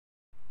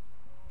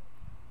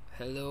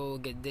Hello,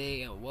 good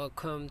day, and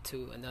welcome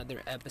to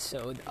another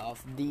episode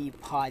of the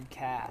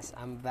podcast.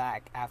 I'm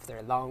back after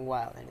a long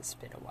while, and it's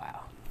been a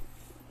while.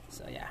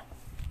 So, yeah.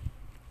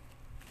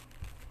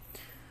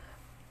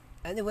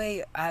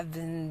 Anyway, I've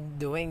been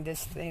doing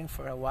this thing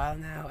for a while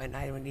now, and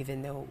I don't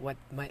even know what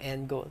my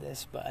end goal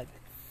is, but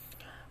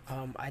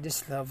I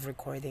just love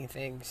recording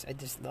things. I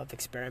just love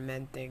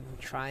experimenting,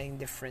 trying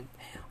different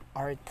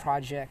art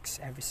projects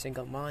every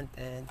single month,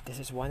 and this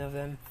is one of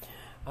them.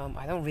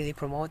 I don't really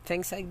promote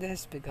things like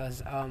this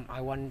because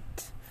I wanted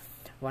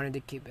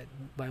to keep it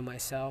by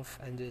myself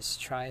and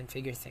just try and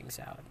figure things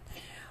out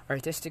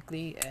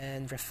artistically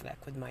and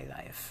reflect with my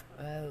life.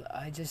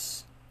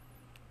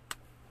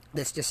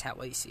 That's just how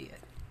I see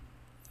it.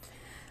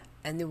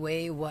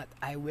 Anyway, what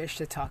I wish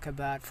to talk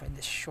about for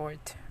this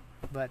short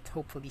but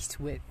hopefully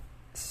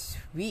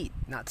sweet,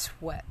 not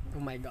sweat, oh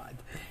my god,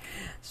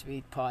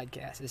 sweet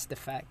podcast is the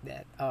fact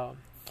that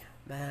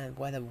man,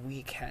 what a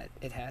week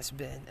it has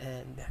been,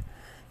 and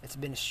it's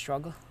been a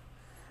struggle,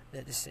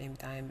 but at the same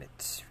time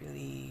it's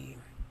really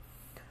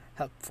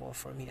helpful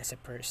for me as a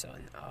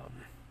person.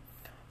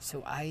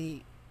 So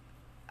I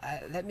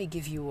let me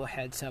give you a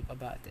heads up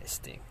about this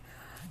thing.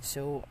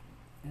 So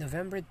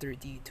November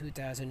 30,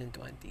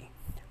 2020,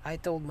 I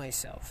told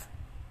myself,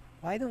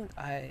 why don't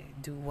I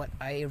do what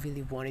I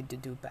really wanted to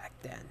do back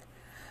then?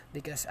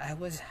 Because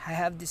I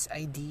have this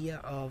idea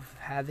of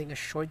having a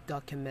short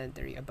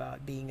documentary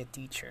about being a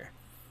teacher,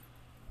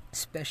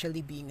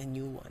 especially being a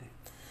new one.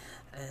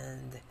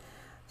 And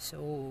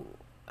so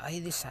I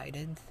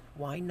decided,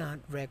 why not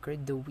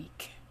record the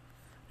week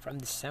from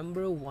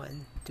December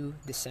 1 to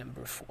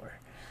December 4,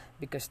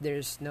 because there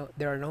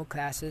are no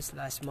classes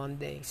last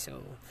Monday.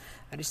 So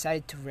I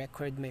decided to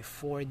record my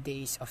 4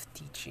 days of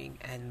teaching,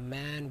 and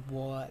man,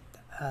 what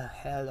a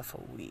hell of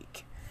a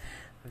week.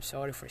 I'm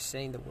sorry for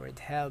saying the word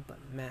hell,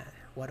 but man,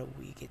 what a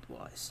week it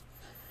was.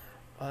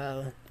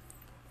 Well,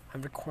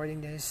 I'm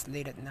recording this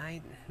late at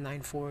night,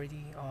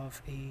 9:40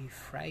 of a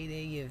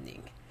Friday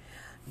evening.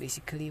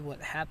 Basically,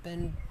 what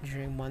happened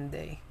during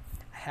Monday,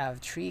 I have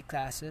 3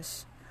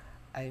 classes.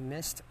 I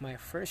missed my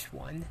first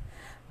one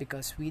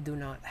because we do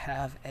not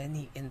have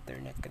any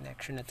internet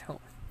connection at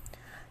home.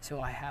 So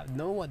I have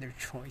no other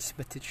choice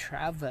but to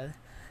travel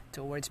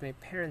towards my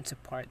parents'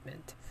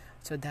 apartment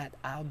so that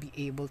I'll be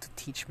able to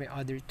teach my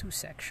other 2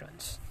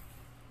 sections.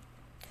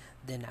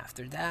 Then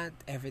after that,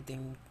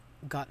 everything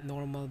got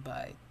normal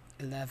by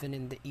 11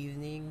 in the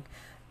evening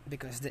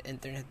because the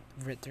internet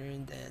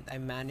returned and I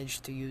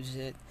managed to use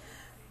it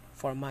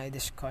for my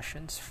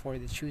discussions for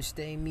the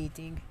Wednesday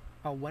meeting,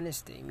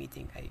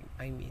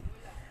 I mean.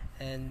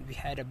 And we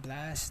had a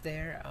blast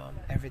there.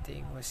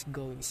 Everything was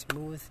going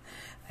smooth.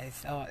 I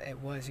thought it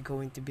was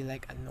going to be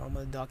like a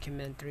normal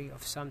documentary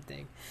of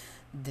something.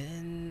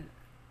 Then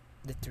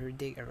the third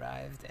day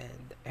arrived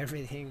and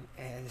everything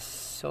is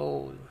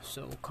so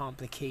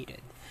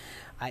complicated.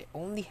 I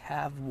only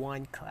have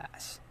one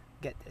class.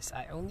 Get this,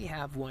 I only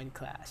have one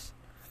class.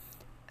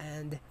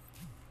 And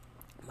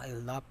my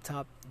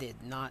laptop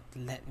did not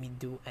let me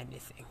do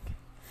anything.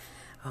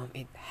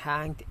 It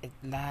hanged, it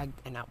lagged,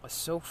 and I was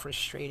so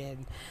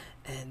frustrated.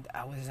 And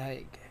I was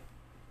like,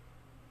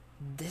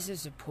 this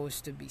is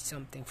supposed to be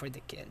something for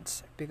the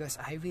kids, because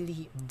I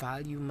really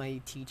value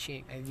my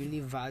teaching. I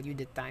really value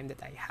the time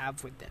that I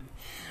have with them,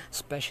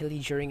 especially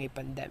during a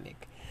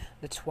pandemic.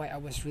 That's why I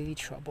was really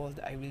troubled.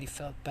 I really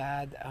felt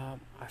bad.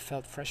 I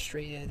felt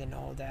frustrated and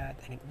all that,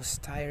 and it was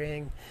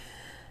tiring.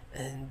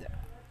 And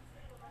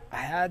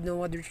I had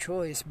no other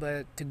choice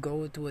but to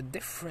go to a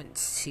different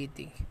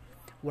city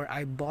where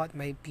I bought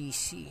my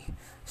PC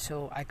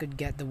so I could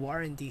get the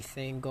warranty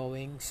thing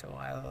going, so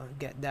I'll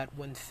get that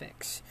one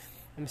fixed.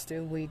 I'm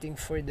still waiting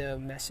for the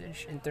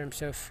message in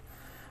terms of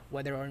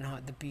whether or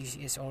not the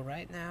PC is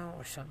alright now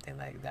or something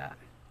like that.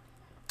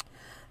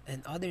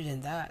 And other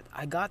than that,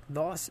 I got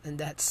lost in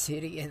that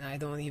city and I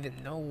don't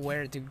even know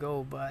where to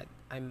go, but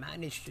I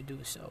managed to do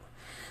so.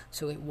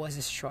 So it was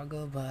a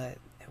struggle, but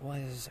it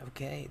was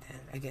okay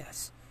then, I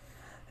guess.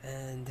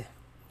 And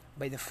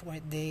by the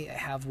 4th day, I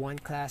have one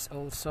class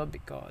also,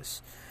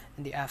 because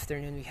in the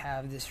afternoon we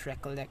have this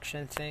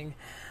recollection thing.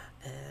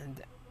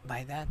 And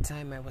by that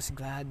time, I was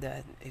glad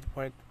that it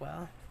worked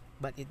well,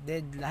 but it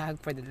did lag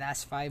for the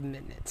last 5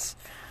 minutes.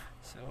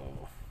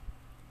 So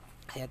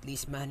I at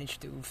least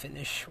managed to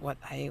finish what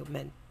I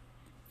meant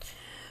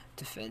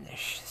to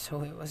finish.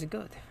 So it was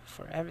good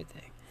for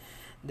everything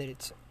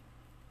that's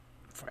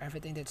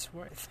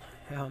worth.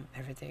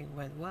 Everything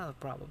went well,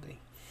 probably.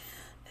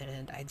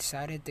 And I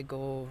decided to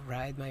go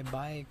ride my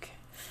bike,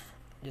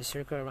 just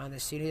circle around the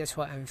city. That's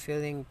why I'm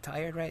feeling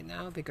tired right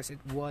now, because it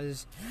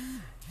was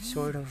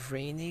sort of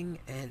raining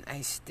and I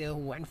still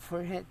went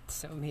for it.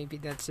 So maybe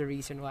that's the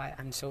reason why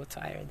I'm so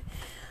tired.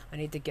 I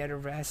need to get a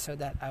rest so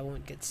that I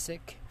won't get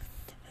sick.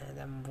 And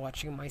I'm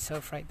watching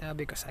myself right now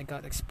because I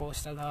got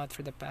exposed a lot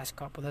for the past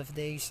couple of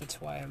days. That's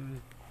why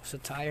I'm so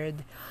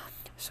tired.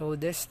 So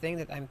this thing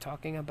that I'm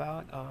talking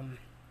about,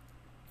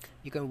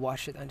 you can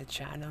watch it on the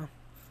channel.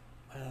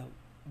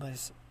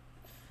 But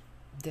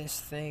this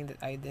thing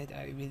that I did,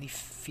 I really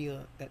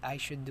feel that I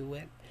should do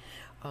it.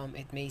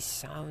 It may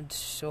sound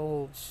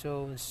so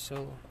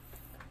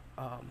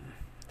um,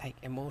 like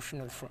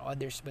emotional for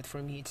others, but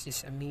for me, it's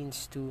just a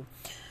means to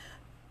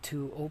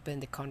open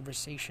the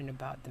conversation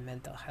about the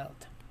mental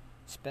health,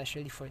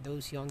 especially for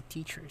those young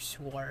teachers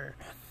who are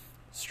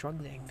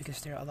struggling,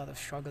 because there are a lot of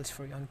struggles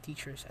for young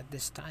teachers at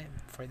this time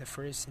for the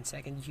first and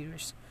second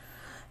years.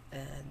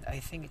 And I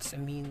think it's a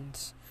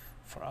means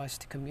for us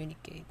to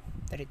communicate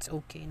that it's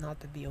okay not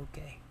to be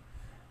okay.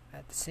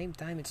 At the same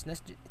time, it's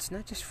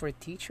not just for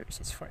teachers,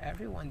 it's for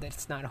everyone that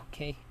it's not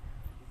okay.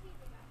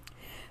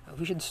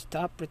 We should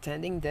stop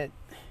pretending that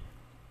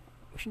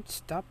we should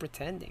stop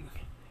pretending.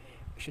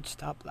 We should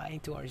stop lying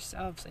to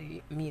ourselves.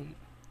 I mean,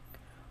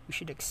 we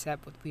should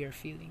accept what we are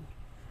feeling.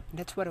 And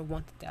that's what I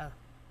want to tell.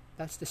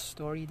 That's the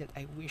story that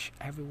I wish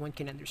everyone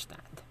can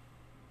understand.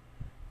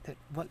 That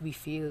what we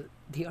feel,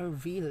 they are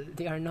real.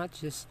 They are not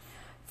just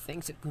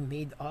things that we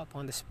made up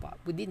on the spot.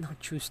 We did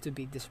not choose to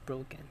be this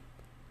broken.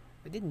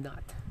 We did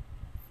not.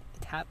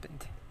 It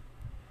happened.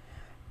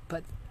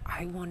 But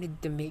I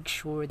wanted to make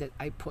sure that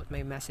I put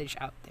my message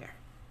out there.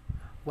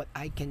 What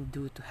I can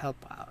do to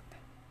help out.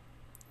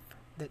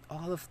 That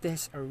all of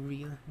this are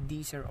real.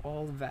 These are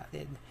all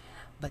valid.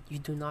 But you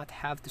do not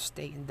have to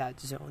stay in that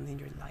zone in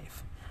your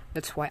life.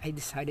 That's why I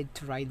decided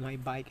to ride my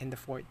bike in the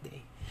fourth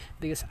day.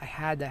 Because I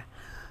had a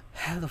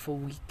hell of a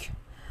week.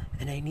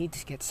 And I need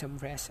to get some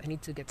rest. I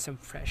need to get some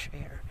fresh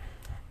air.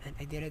 And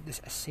I did it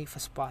as safe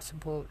as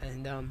possible.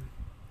 And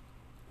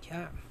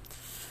yeah.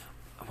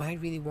 What I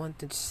really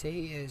wanted to say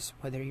is,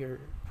 whether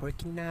you're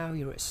working now,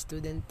 you're a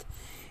student,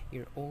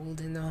 you're old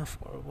enough,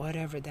 or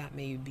whatever that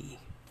may be,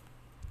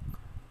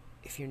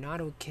 if you're not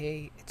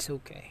okay, it's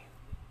okay.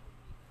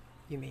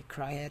 You may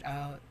cry it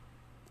out,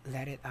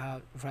 let it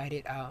out, write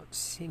it out,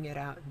 sing it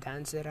out,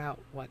 dance it out,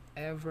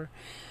 whatever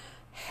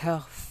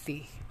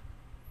healthy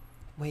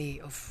way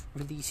of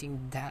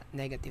releasing that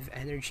negative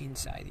energy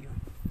inside you.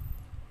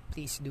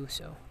 Please do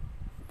so.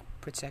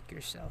 Protect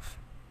yourself.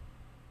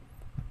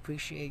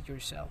 Appreciate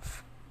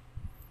yourself.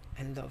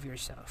 And love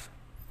yourself.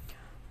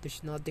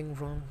 There's nothing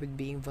wrong with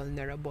being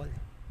vulnerable,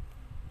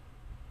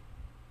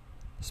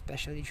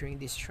 especially during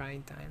these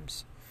trying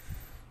times.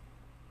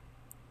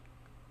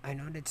 I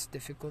know that's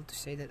difficult to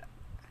say that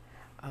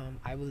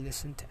I will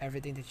listen to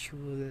everything that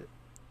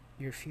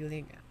you're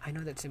feeling. I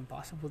know that's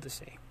impossible to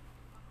say,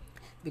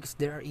 because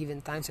there are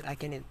even times that I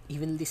can't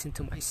even listen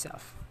to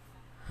myself.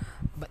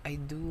 But I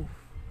do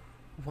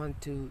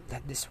want to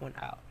let this one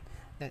out,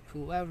 that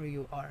whoever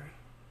you are,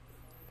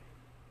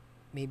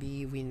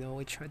 maybe we know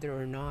each other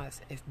or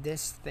not, if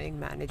this thing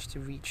managed to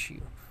reach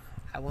you,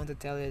 I want to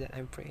tell you that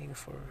I'm praying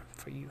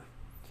for you.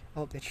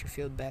 Hope that you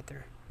feel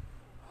better.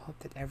 Hope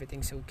that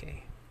everything's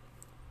okay.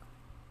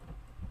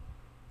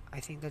 I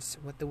think that's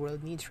what the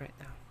world needs right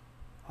now.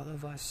 All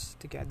of us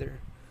together,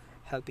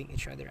 helping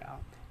each other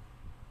out.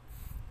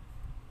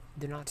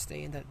 Do not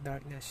stay in that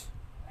darkness.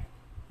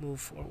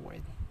 Move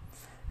forward.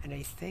 And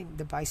I think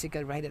the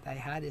bicycle ride that I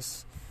had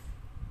is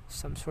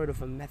some sort of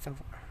a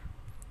metaphor.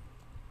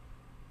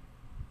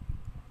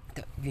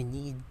 That you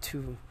need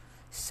to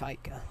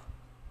cycle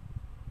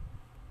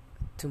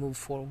to move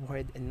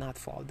forward and not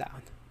fall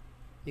down.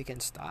 You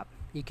can stop,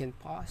 you can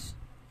pause,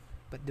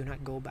 but do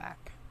not go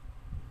back,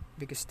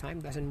 because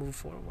time doesn't move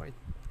forward.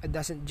 It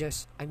doesn't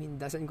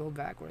go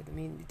backward.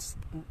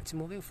 It's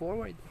moving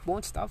forward. It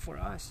won't stop for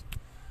us.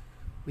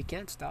 We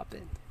can't stop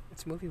it.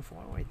 It's moving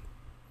forward.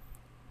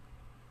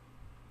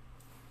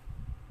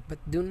 But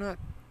do not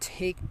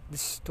take the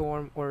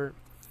storm or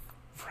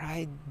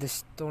ride the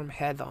storm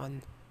head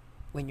on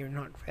when you're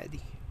not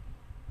ready.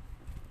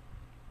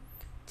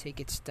 Take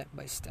it step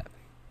by step,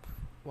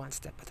 one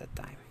step at a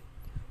time.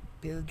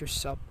 Build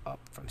yourself up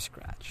from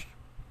scratch.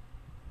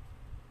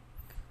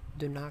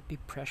 Do not be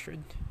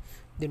pressured.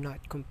 Do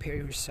not compare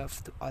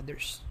yourself to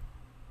others.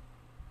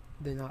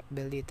 Do not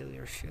belittle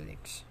your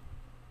feelings.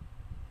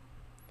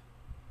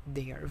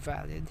 They are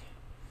valid.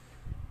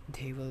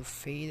 They will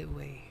fade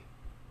away,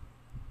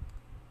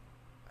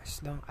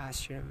 as long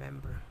as you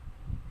remember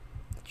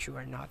that you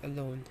are not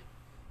alone.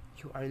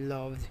 You are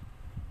loved,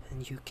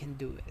 and you can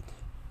do it.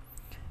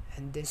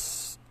 And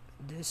this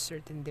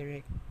certain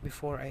lyric,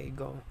 before I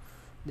go,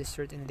 this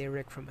certain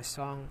lyric from a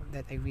song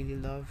that I really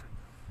love.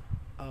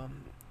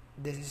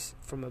 This is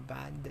from a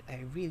band that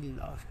I really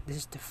love. This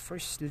is the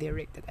first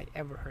lyric that I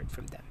ever heard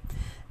from them,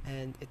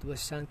 and it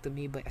was sung to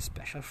me by a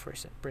special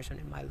person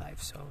in my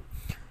life. So,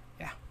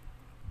 yeah,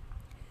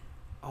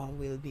 all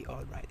will be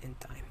all right in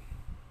time.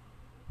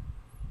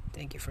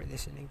 Thank you for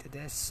listening to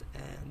this,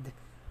 and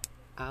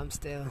I'm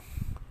still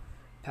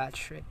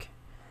Patrick,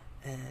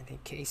 and in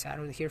case I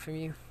don't hear from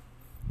you,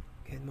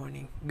 good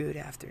morning, good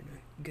afternoon,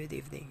 good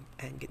evening,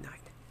 and good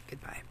night.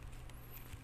 Goodbye.